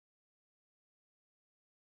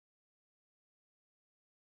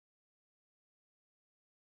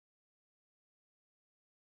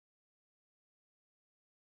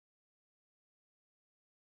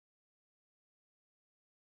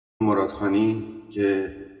مرادخانی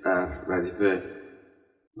که در ردیف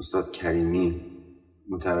استاد کریمی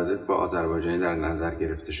مترادف با آذربایجانی در نظر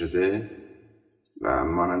گرفته شده و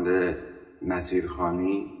مانند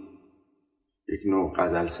نصیرخوانی یک نوع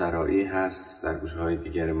غزل سرایی هست در گوشه های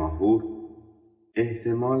دیگر ماهور،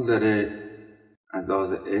 احتمال داره از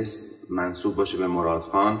لحاظ اسم منسوب باشه به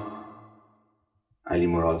مرادخان، علی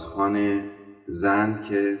مرادخان زند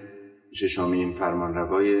که ششمین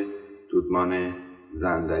فرمانروای دودمان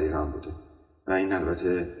زند در ایران بوده و این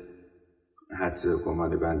البته حدس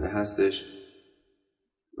گمان بنده هستش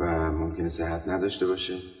و ممکنه صحت نداشته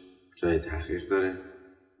باشه، جای تحقیق داره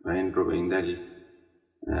و این رو به این دلیل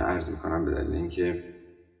عرض میکنم، به دلیل اینکه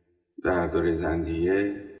در دوره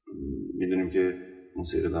زندیه میدونیم که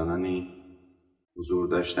موسیقیدانانی حضور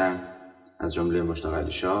داشتن از جمله مشتاق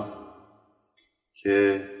علی شاه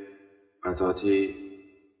که قطعاتی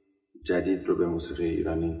جدید رو به موسیقی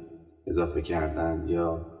ایرانی اضافه کردن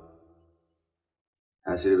یا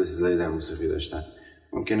تأثیر بسزایی در موسیقی داشتن.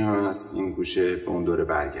 ممکنه هم از این گوشه به اون دوره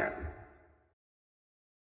برگردن.